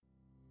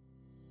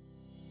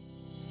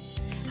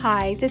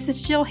Hi, this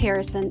is Jill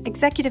Harrison,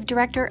 Executive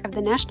Director of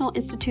the National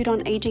Institute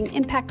on Aging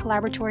IMPACT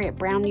Collaboratory at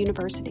Brown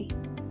University.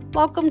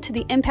 Welcome to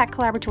the IMPACT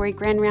Collaboratory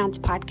Grand Rounds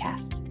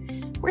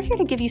podcast. We're here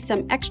to give you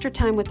some extra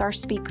time with our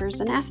speakers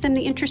and ask them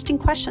the interesting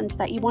questions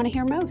that you want to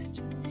hear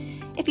most.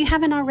 If you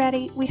haven't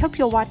already, we hope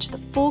you'll watch the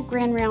full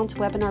Grand Rounds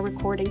webinar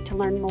recording to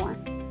learn more.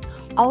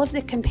 All of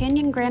the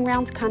companion Grand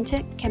Rounds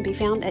content can be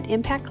found at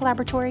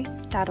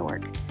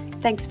impactcollaboratory.org.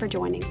 Thanks for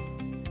joining.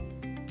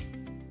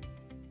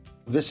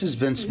 This is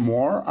Vince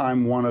Mor.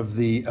 I'm one of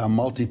the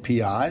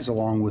multi-PIs,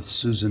 along with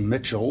Susan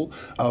Mitchell,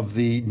 of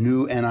the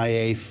new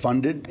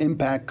NIA-funded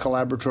IMPACT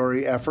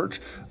Collaboratory effort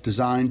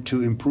designed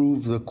to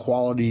improve the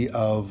quality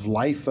of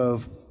life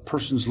of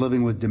persons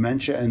living with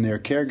dementia and their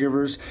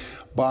caregivers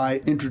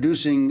by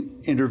introducing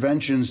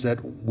interventions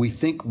that we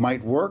think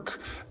might work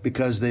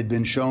because they've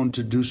been shown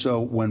to do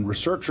so when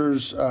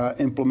researchers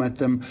implement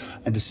them,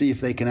 and to see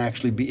if they can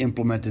actually be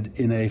implemented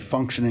in a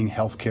functioning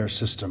healthcare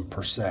system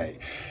per se.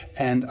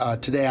 And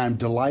today I'm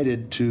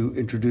delighted to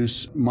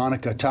introduce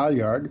Monica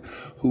Taljaard,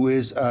 who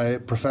is a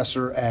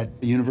professor at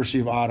the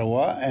University of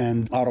Ottawa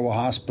and Ottawa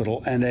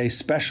Hospital and a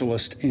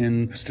specialist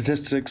in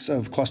statistics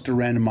of cluster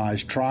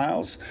randomized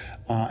trials.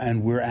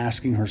 And we're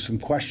asking her some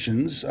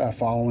questions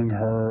following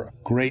her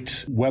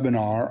great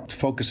webinar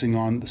focusing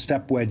on the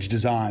step wedge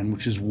design,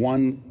 which is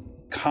one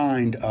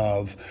kind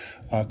of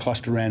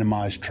cluster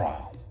randomized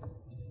trial.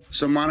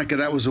 So, Monica,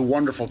 that was a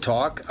wonderful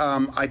talk.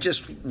 I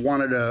just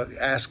wanted to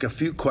ask a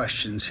few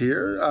questions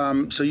here.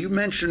 So you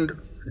mentioned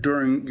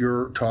during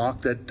your talk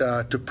that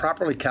to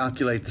properly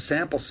calculate the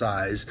sample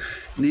size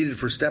needed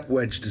for step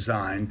wedge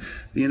design,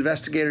 the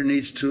investigator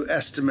needs to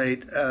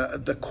estimate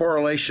the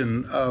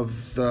correlation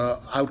of the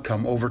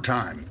outcome over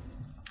time.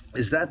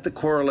 Is that the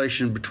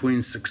correlation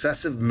between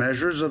successive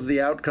measures of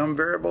the outcome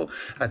variable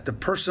at the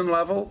person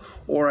level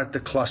or at the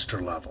cluster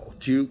level?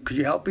 Could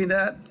you help me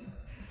that?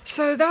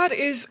 So that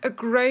is a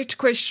great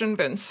question,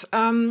 Vince.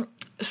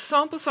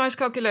 Sample size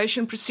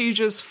calculation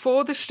procedures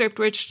for the stepped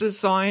wedge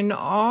design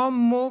are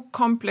more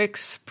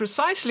complex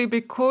precisely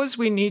because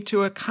we need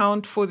to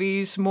account for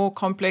these more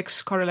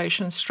complex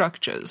correlation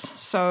structures.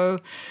 So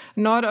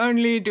not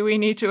only do we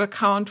need to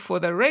account for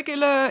the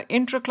regular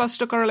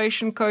intracluster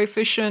correlation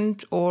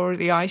coefficient, or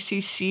the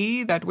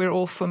ICC that we're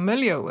all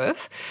familiar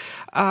with,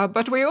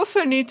 but we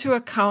also need to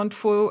account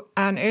for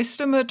an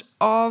estimate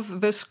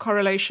of this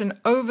correlation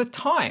over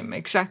time,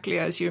 exactly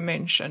as you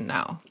mentioned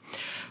now.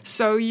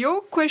 So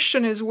your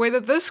question is whether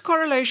this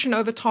correlation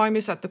over time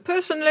is at the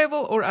person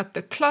level or at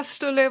the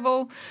cluster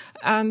level.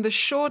 And the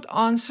short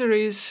answer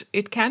is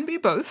it can be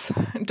both,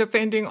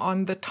 depending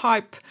on the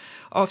type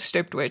of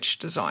stepped wedge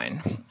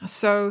design.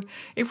 So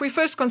if we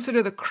first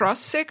consider the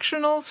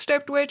cross-sectional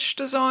stepped wedge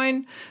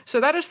design, so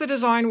that is the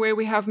design where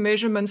we have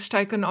measurements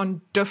taken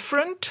on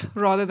different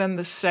rather than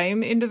the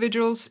same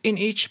individuals in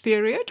each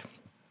period.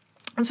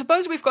 And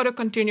suppose we've got a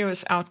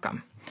continuous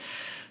outcome.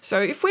 So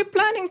if we're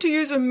planning to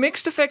use a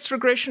mixed effects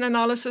regression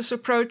analysis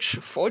approach,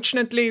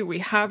 fortunately, we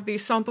have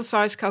these sample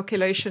size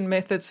calculation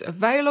methods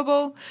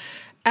available,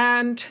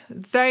 and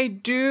they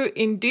do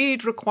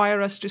indeed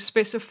require us to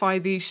specify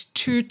these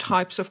two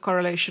types of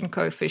correlation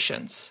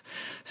coefficients.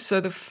 So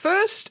the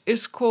first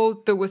is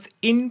called the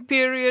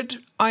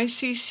within-period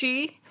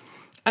ICC,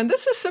 and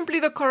this is simply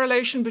the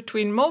correlation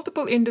between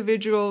multiple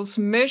individuals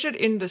measured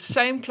in the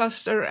same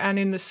cluster and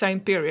in the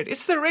same period.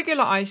 It's the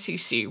regular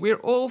ICC we're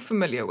all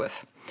familiar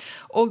with,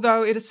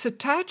 although it is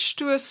attached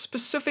to a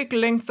specific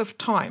length of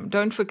time.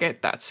 Don't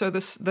forget that. So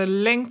the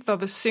length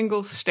of a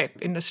single step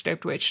in the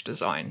stepped wedge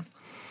design.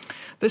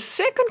 The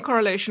second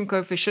correlation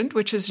coefficient,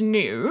 which is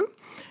new,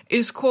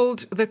 is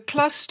called the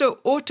cluster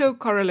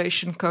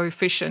autocorrelation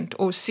coefficient,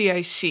 or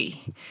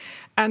CAC.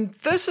 And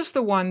this is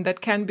the one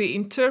that can be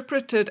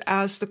interpreted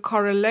as the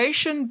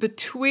correlation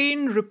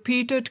between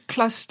repeated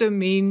cluster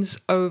means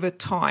over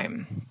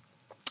time.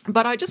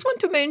 But I just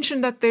want to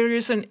mention that there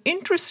is an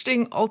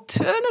interesting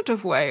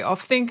alternative way of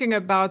thinking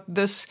about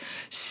this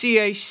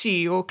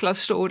CAC, or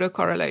cluster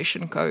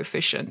autocorrelation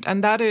coefficient,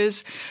 and that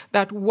is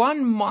that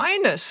 1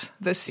 minus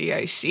the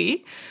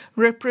CAC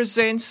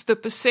represents the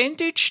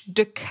percentage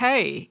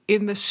decay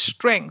in the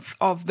strength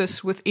of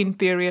this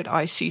within-period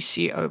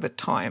ICC over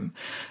time.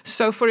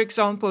 So, for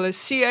example, a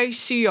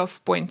CAC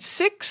of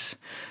 0.6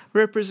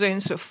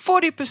 represents a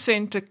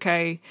 40%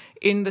 decay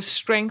in the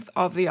strength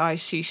of the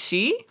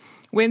ICC,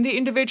 when the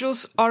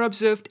individuals are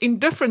observed in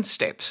different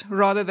steps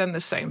rather than the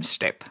same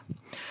step.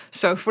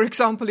 So, for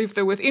example, if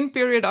the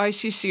within-period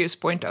ICC is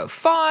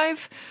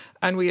 0.05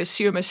 and we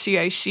assume a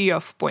CAC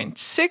of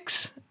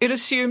 0.6, it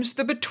assumes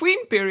the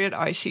between-period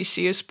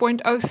ICC is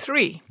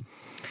 0.03.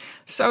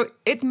 So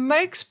it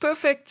makes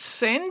perfect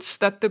sense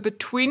that the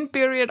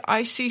between-period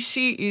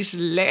ICC is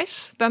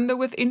less than the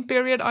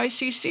within-period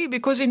ICC,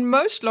 because in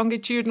most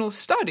longitudinal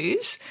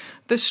studies,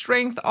 the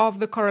strength of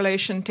the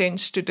correlation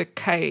tends to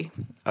decay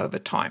over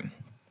time.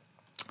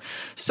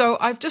 So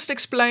I've just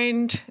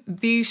explained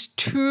these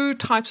two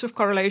types of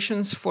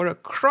correlations for a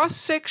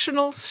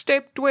cross-sectional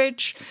stepped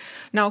wedge.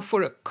 Now,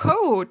 for a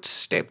cohort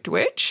stepped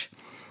wedge,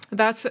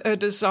 That's a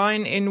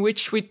design in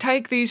which we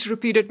take these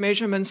repeated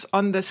measurements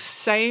on the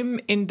same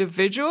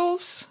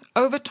individuals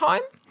over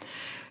time.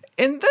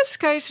 In this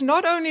case,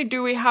 not only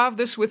do we have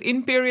this with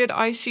in-period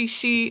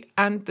ICC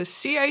and the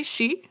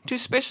CAC to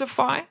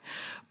specify,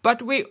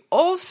 but we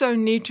also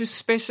need to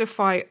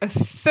specify a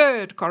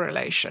third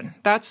correlation.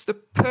 That's the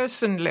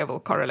person-level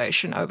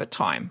correlation over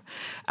time.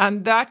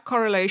 And that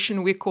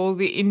correlation we call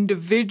the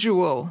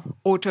individual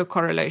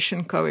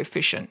autocorrelation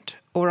coefficient,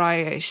 or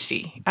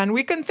IAC. And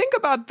we can think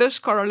about this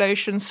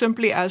correlation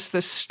simply as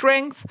the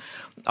strength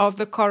of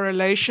the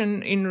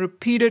correlation in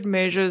repeated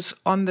measures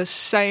on the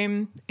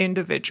same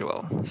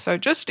individual. So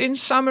just in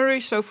summary,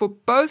 so for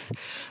both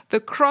the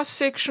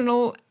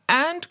cross-sectional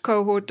and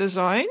cohort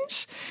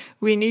designs,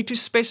 we need to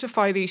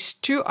specify these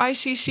two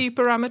ICC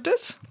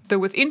parameters, the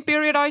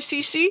within-period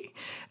ICC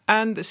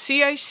and the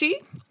CAC.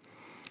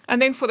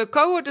 And then for the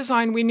cohort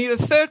design, we need a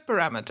third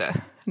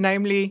parameter,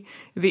 namely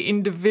the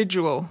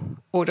individual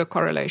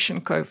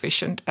autocorrelation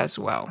coefficient as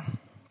well.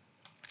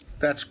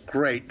 That's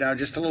great. Now,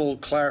 just a little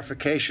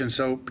clarification.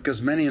 So,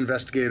 because many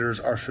investigators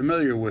are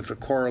familiar with the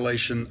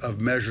correlation of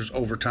measures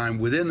over time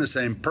within the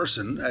same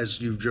person, as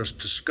you've just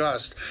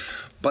discussed,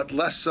 but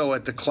less so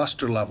at the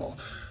cluster level.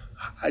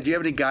 Do you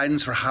have any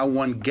guidance for how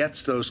one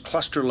gets those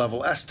cluster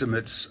level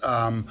estimates,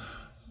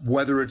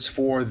 whether it's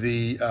for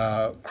the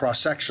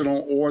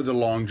cross-sectional or the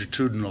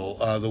longitudinal,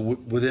 the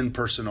within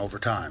person over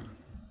time?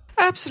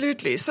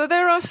 Absolutely. So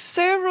there are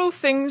several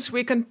things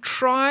we can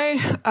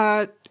try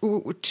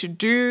to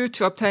do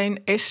to obtain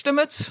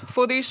estimates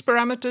for these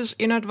parameters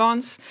in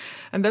advance.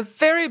 And the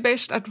very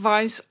best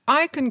advice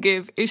I can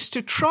give is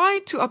to try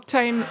to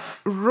obtain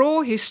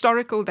raw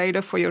historical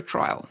data for your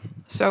trial.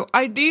 So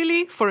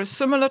ideally for a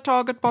similar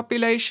target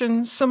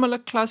population, similar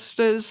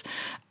clusters,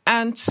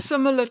 and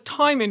similar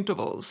time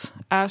intervals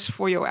as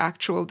for your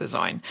actual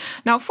design.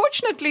 Now,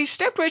 fortunately,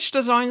 stepped wedge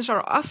designs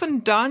are often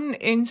done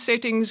in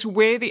settings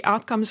where the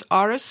outcomes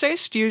are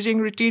assessed using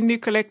routinely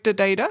collected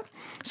data.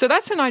 So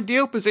that's an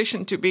ideal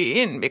position to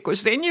be in,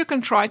 because then you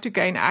can try to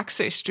gain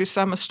access to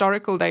some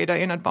historical data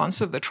in advance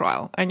of the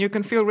trial, and you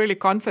can feel really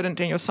confident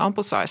in your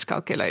sample size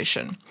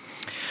calculation.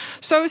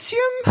 So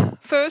assume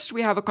first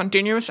we have a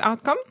continuous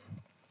outcome.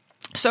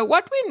 So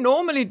what we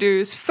normally do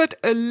is fit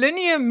a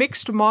linear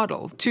mixed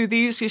model to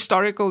these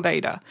historical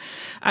data,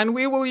 and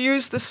we will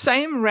use the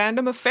same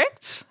random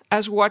effects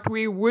as what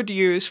we would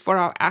use for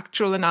our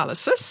actual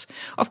analysis.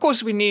 Of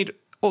course, we need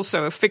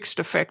also a fixed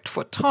effect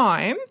for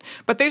time,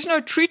 but there's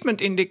no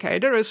treatment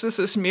indicator as this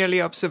is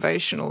merely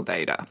observational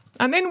data.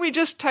 And then we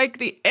just take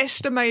the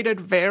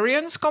estimated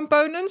variance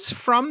components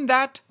from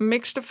that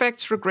mixed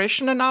effects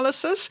regression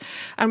analysis,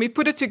 and we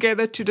put it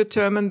together to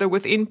determine the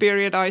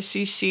within-period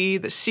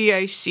ICC, the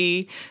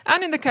CAC,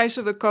 and in the case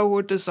of the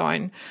cohort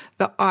design,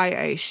 the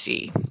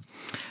IAC.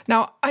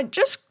 Now, I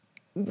just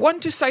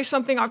want to say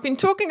something. I've been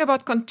talking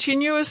about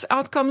continuous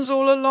outcomes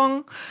all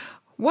along.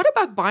 What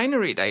about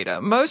binary data?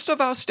 Most of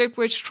our stepped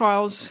wedge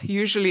trials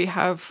usually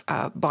have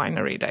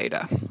binary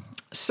data.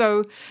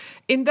 So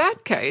in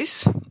that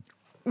case,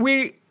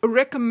 we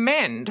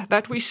recommend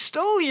that we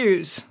still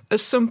use a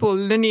simple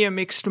linear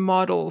mixed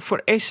model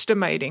for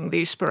estimating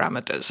these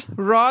parameters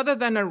rather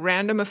than a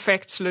random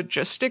effects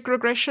logistic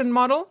regression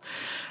model.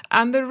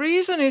 And the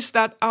reason is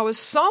that our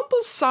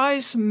sample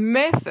size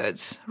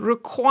methods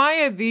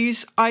require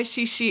these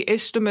ICC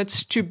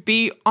estimates to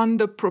be on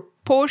the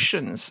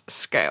proportions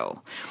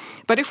scale.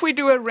 But if we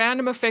do a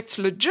random effects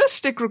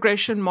logistic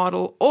regression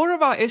model, all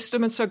of our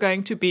estimates are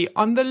going to be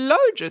on the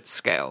logit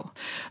scale.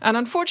 And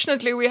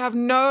unfortunately, we have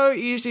no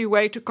easy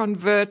way to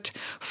convert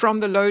from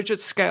the logit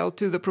scale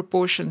to the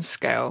proportion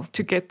scale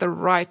to get the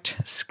right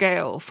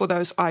scale for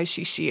those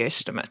ICC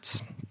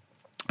estimates.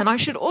 And I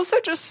should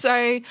also just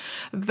say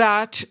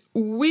that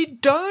we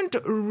don't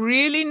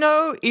really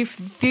know if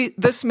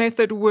this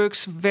method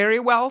works very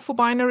well for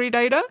binary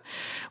data.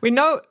 We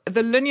know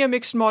the linear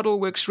mixed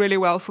model works really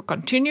well for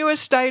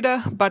continuous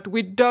data, but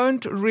we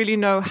don't really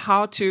know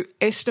how to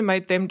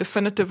estimate them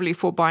definitively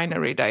for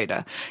binary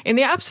data. In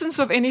the absence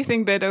of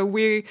anything better,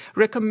 we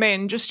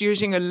recommend just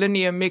using a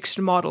linear mixed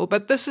model,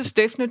 but this is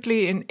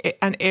definitely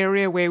an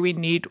area where we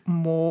need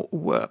more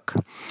work.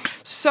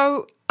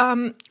 So,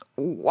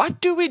 what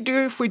do we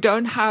do if we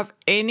don't have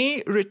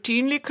any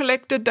routinely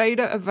collected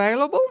data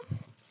available?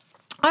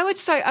 I would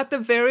say at the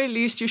very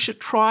least you should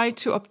try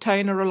to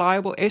obtain a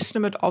reliable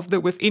estimate of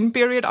the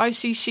within-period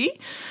ICC,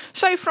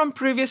 say from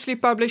previously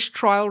published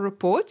trial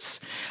reports,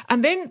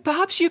 and then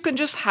perhaps you can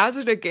just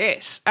hazard a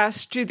guess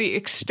as to the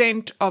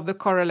extent of the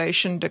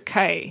correlation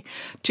decay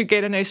to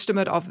get an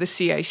estimate of the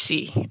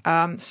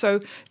CAC. So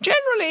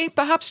generally,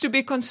 perhaps to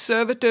be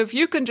conservative,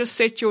 you can just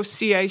set your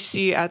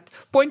CAC at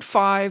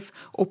 0.5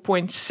 or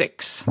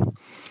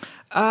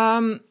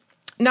 0.6.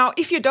 Now,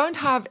 if you don't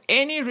have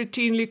any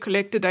routinely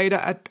collected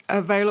data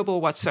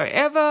available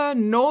whatsoever,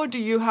 nor do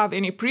you have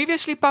any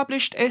previously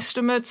published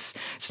estimates,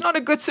 it's not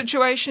a good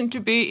situation to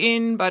be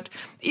in. But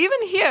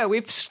even here,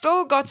 we've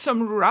still got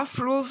some rough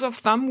rules of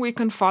thumb we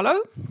can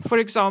follow. For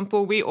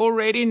example, we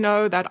already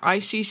know that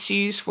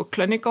ICCs for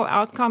clinical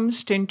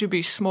outcomes tend to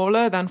be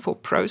smaller than for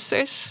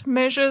process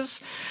measures.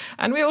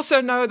 And we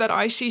also know that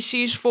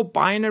ICCs for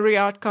binary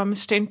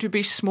outcomes tend to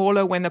be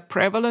smaller when the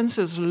prevalence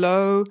is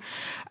low.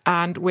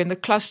 And when the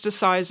cluster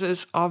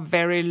sizes are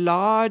very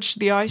large,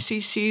 the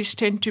ICCs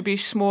tend to be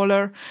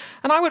smaller.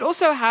 And I would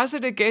also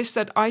hazard a guess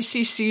that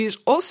ICCs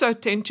also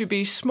tend to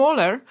be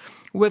smaller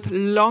with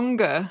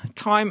longer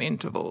time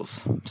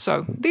intervals.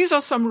 So these are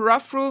some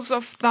rough rules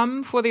of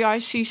thumb for the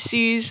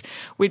ICCs.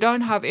 We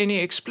don't have any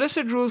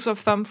explicit rules of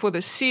thumb for the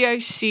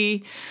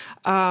CAC.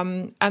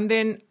 And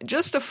then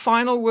just a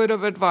final word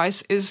of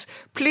advice is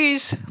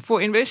please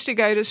for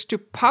investigators to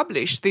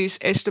publish these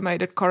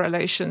estimated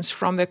correlations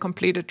from their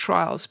completed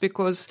trials,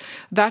 because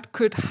that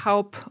could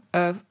help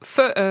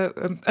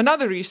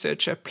another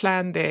researcher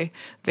plan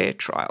their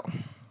trial.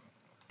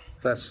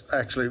 That's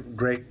actually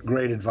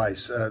great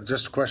advice.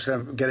 Just a question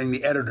of getting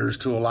the editors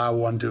to allow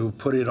one to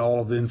put in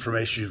all of the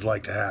information you'd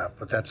like to have,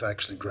 but that's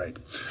actually great.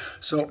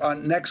 So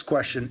next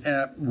question,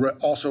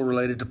 also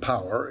related to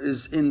power,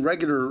 is in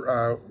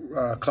regular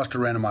cluster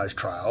randomized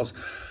trials,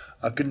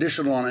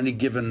 conditional on any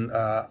given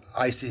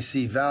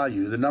ICC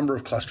value, the number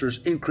of clusters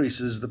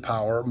increases the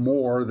power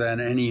more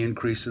than any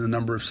increase in the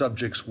number of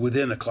subjects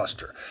within a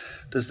cluster.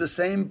 Does the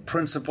same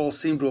principle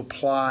seem to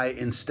apply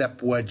in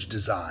step wedge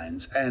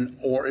designs,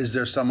 or is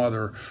there some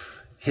other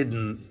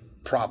hidden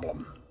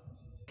problem?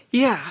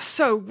 Yeah,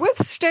 so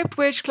with stepped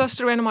wedge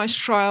cluster randomized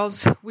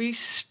trials, we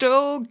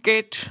still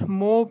get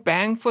more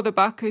bang for the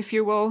buck, if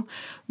you will,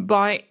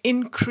 by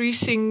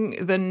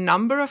increasing the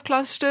number of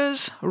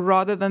clusters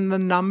rather than the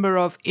number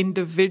of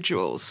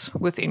individuals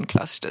within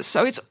clusters.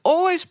 So it's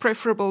always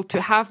preferable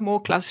to have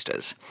more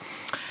clusters.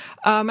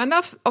 And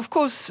that, of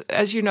course,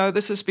 as you know,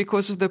 this is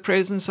because of the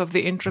presence of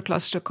the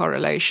intra-cluster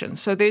correlation.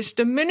 So there's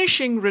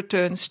diminishing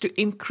returns to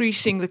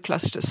increasing the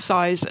cluster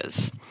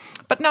sizes.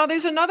 But now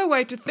there's another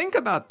way to think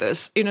about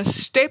this in a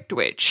stepped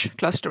wedge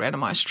cluster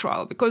randomized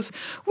trial, because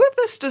with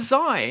this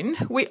design,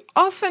 we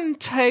often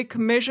take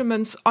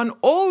measurements on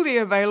all the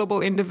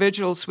available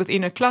individuals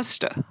within a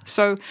cluster.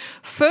 So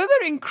further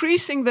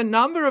increasing the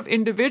number of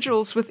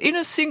individuals within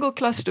a single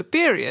cluster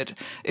period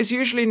is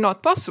usually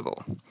not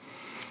possible.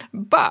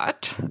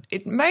 But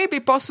it may be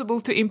possible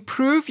to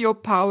improve your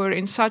power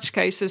in such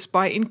cases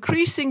by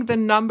increasing the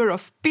number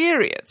of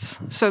periods,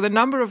 so the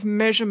number of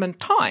measurement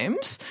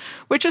times,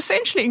 which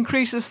essentially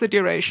increases the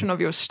duration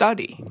of your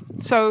study.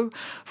 So,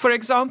 for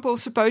example,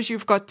 suppose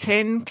you've got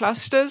 10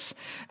 clusters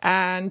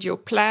and your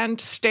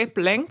planned step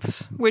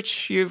lengths,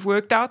 which you've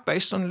worked out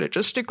based on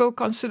logistical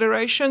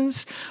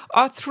considerations,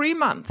 are 3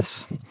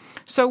 months.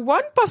 So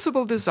one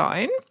possible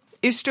design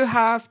is to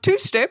have 2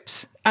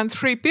 steps and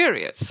 3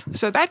 periods.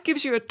 So that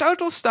gives you a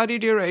total study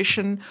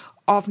duration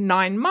of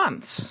 9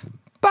 months.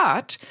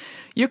 But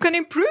you can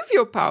improve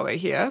your power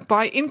here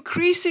by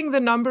increasing the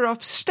number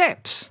of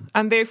steps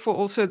and therefore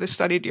also the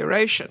study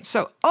duration.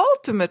 So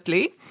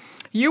ultimately,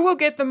 you will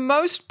get the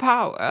most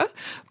power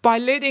by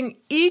letting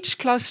each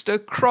cluster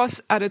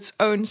cross at its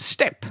own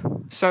step.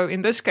 So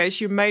in this case,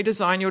 you may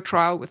design your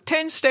trial with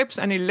 10 steps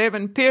and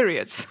 11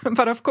 periods.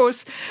 But of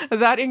course,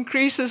 that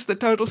increases the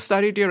total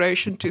study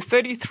duration to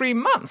 33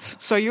 months.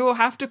 So you will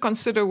have to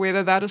consider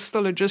whether that is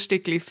still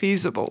logistically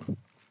feasible.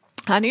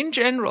 And in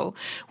general,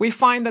 we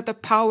find that the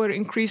power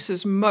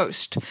increases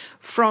most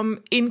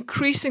from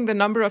increasing the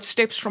number of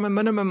steps from a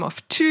minimum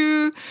of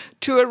 2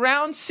 to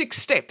around 6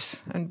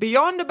 steps. And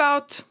beyond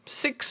about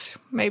 6,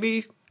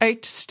 maybe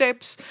 8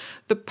 steps,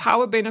 the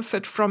power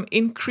benefit from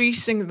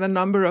increasing the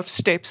number of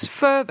steps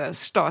further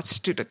starts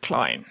to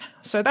decline.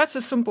 So that's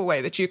a simple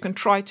way that you can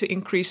try to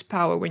increase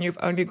power when you've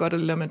only got a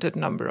limited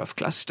number of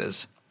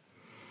clusters.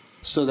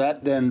 So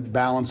that then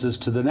balances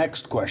to the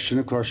next question.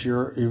 Of course,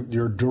 your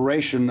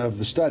duration of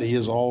the study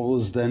is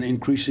always then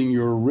increasing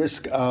your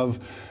risk of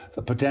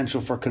the potential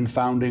for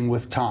confounding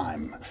with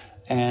time.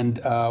 And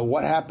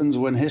what happens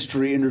when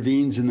history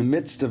intervenes in the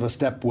midst of a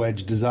step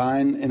wedge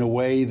design in a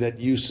way that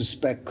you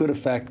suspect could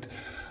affect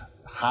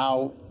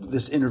how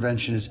this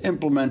intervention is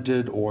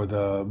implemented or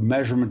the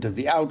measurement of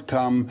the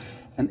outcome?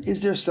 And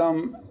is there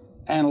some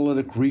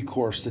analytic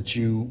recourse that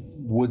you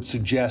would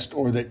suggest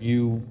or that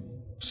you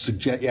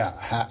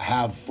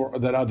have for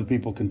that other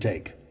people can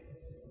take?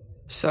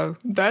 So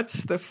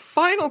that's the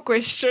final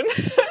question,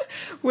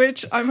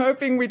 which I'm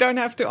hoping we don't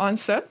have to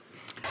answer.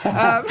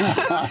 I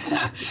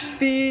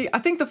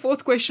think the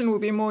fourth question will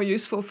be more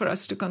useful for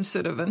us to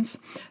consider, Vince.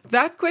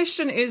 That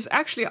question is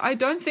actually, I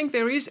don't think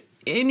there is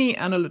any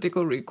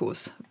analytical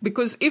recourse,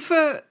 because if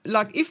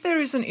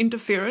there is an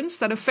interference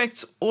that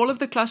affects all of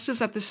the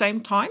clusters at the same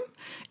time,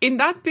 in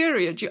that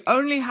period you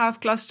only have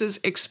clusters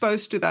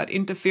exposed to that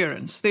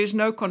interference. There's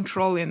no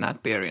control in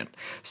that period.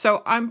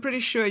 So I'm pretty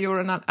sure your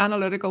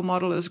analytical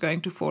model is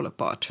going to fall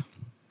apart.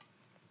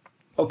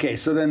 Okay,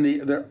 so then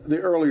the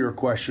earlier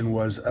question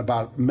was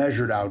about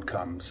measured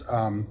outcomes.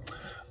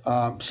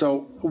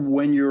 So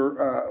when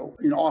you're,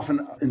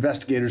 often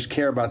investigators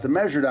care about the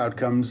measured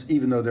outcomes,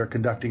 even though they're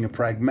conducting a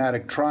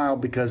pragmatic trial,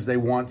 because they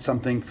want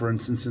something, for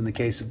instance, in the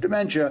case of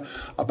dementia,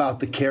 about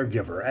the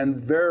caregiver. And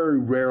very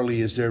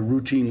rarely is there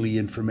routinely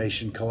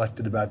information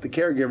collected about the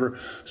caregiver.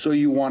 So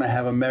you want to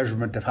have a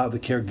measurement of how the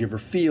caregiver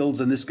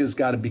feels, and this has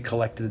got to be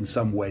collected in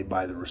some way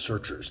by the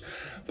researchers.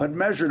 But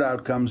measured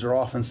outcomes are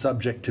often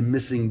subject to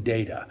missing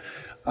data.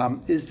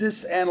 Is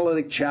this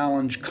analytic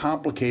challenge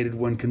complicated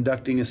when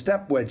conducting a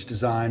step wedge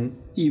design,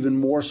 even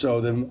more so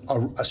than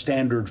a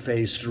standard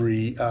phase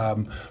 3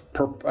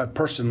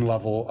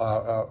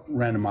 person-level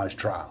randomized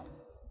trial?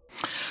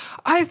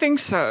 I think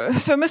so.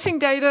 So missing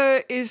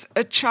data is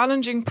a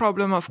challenging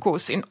problem, of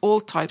course, in all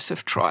types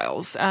of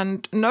trials,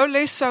 and no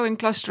less so in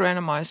cluster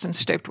randomized and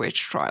stepped wedge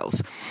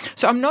trials.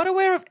 So I'm not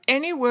aware of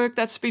any work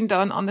that's been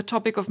done on the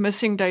topic of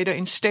missing data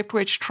in stepped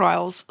wedge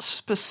trials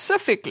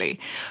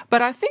specifically,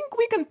 but I think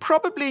we can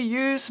probably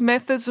use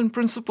methods and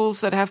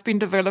principles that have been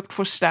developed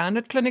for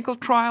standard clinical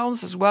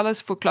trials as well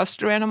as for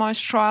cluster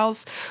randomized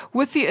trials,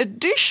 with the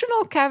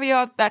additional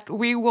caveat that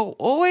we will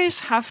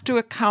always have to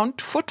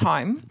account for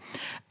time,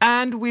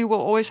 and we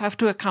will always have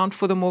to account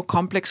for the more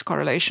complex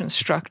correlation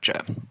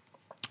structure.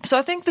 So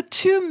I think the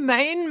two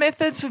main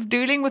methods of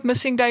dealing with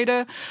missing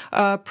data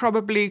are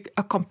probably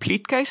a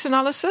complete case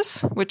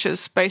analysis, which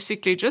is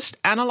basically just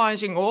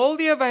analyzing all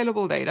the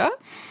available data,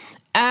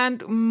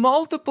 and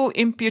multiple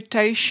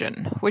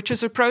imputation, which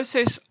is a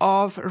process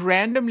of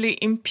randomly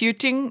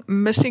imputing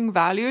missing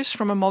values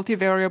from a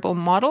multivariable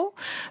model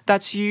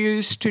that's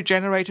used to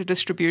generate a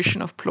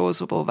distribution of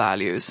plausible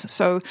values.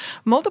 So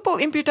multiple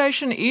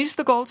imputation is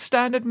the gold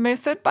standard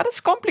method, but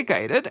it's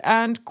complicated,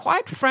 and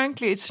quite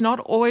frankly, it's not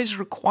always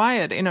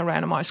required in a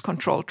randomized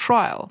controlled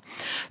trial.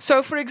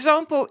 So for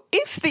example,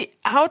 if the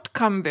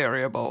outcome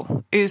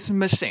variable is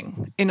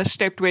missing in a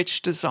stepped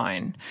wedge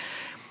design,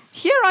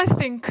 here, I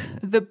think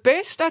the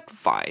best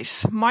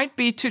advice might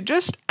be to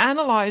just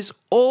analyze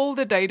all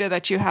the data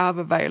that you have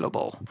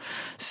available.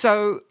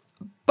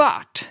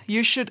 But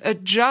you should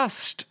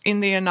adjust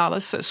in the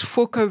analysis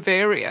for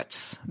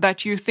covariates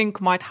that you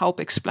think might help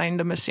explain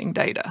the missing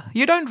data.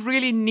 You don't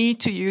really need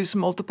to use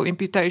multiple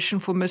imputation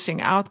for missing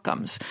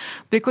outcomes,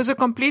 because a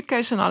complete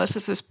case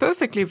analysis is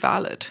perfectly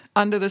valid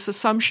under this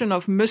assumption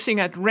of missing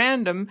at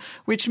random,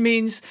 which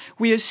means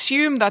we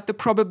assume that the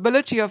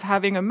probability of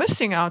having a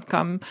missing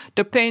outcome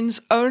depends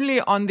only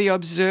on the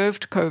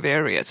observed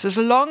covariates, as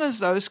long as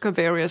those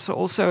covariates are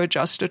also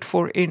adjusted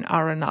for in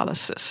our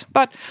analysis.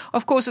 But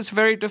of course, it's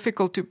very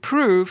difficult to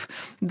prove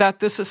that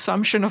this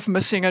assumption of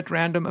missing at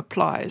random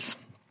applies.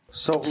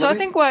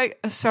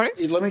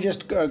 Let me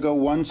just go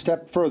one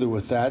step further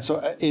with that.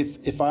 So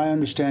if I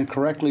understand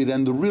correctly,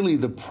 then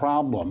the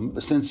problem,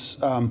 since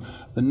the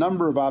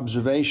number of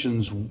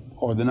observations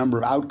or the number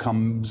of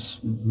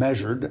outcomes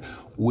measured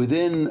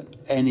within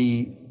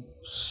any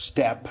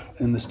step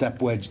in the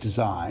step wedge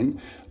design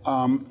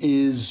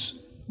is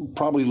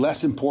probably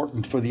less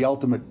important for the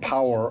ultimate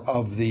power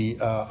of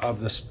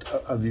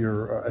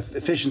your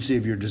efficiency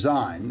of your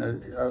design,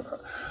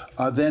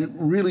 then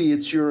really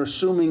you're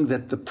assuming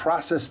that the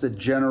process that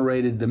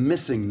generated the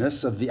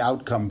missingness of the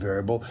outcome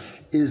variable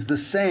is the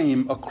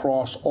same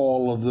across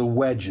all of the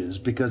wedges,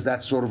 because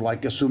that's sort of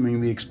like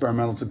assuming the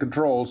experimentals and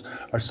controls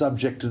are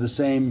subject to the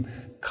same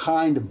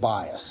kind of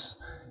bias.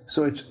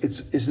 So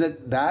isn't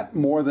it that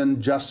more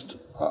than just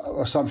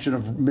assumption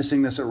of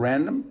missingness at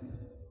random?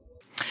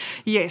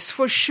 Yes,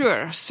 for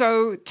sure.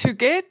 So to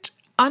get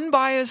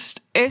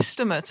unbiased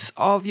estimates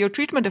of your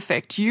treatment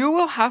effect, you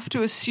will have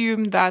to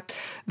assume that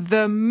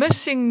the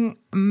missing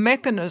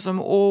mechanism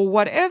or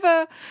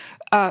whatever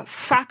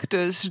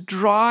factors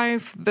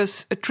drive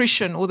this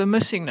attrition or the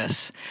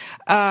missingness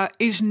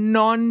is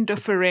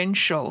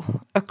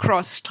non-differential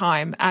across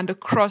time and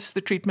across the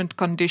treatment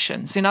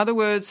conditions. In other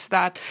words,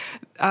 that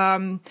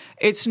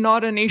it's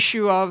not an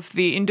issue of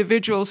the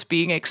individuals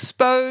being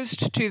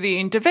exposed to the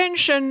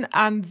intervention,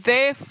 and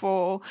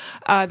therefore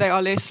they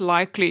are less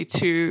likely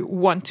to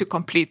want to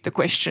complete the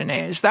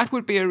questionnaires. That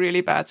would be a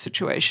really bad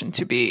situation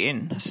to be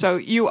in. So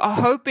you are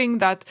hoping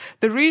that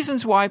the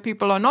reasons why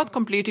people are not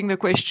completing the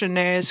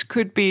questionnaires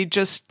could be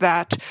just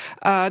that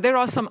there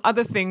are some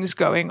other things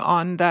going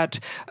on that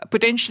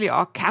potentially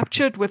are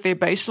captured with their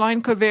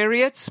baseline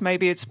covariates.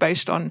 Maybe it's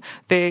based on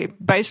their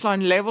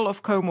baseline level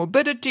of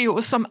comorbidity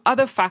or some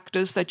other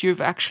factors that you've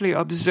actually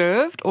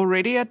observed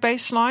already at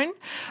baseline.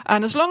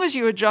 And as long as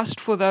you adjust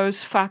for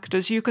those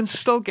factors, you can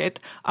still get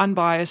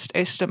unbiased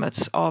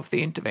estimates of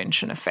the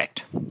intervention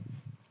effect.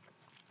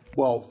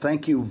 Well,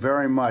 thank you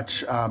very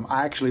much.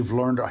 I actually have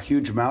learned a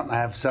huge amount, and I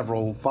have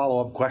several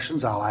follow-up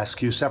questions I'll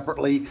ask you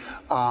separately.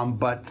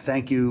 But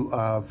thank you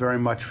very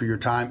much for your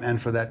time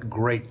and for that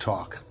great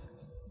talk.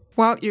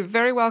 Well, you're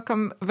very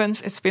welcome,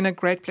 Vince. It's been a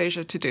great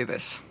pleasure to do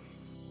this.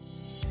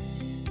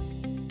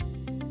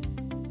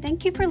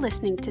 Thank you for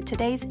listening to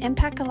today's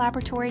IMPACT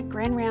Collaboratory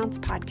Grand Rounds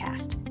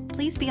podcast.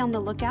 Please be on the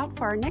lookout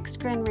for our next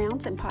Grand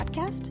Rounds and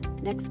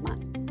podcast next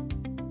month.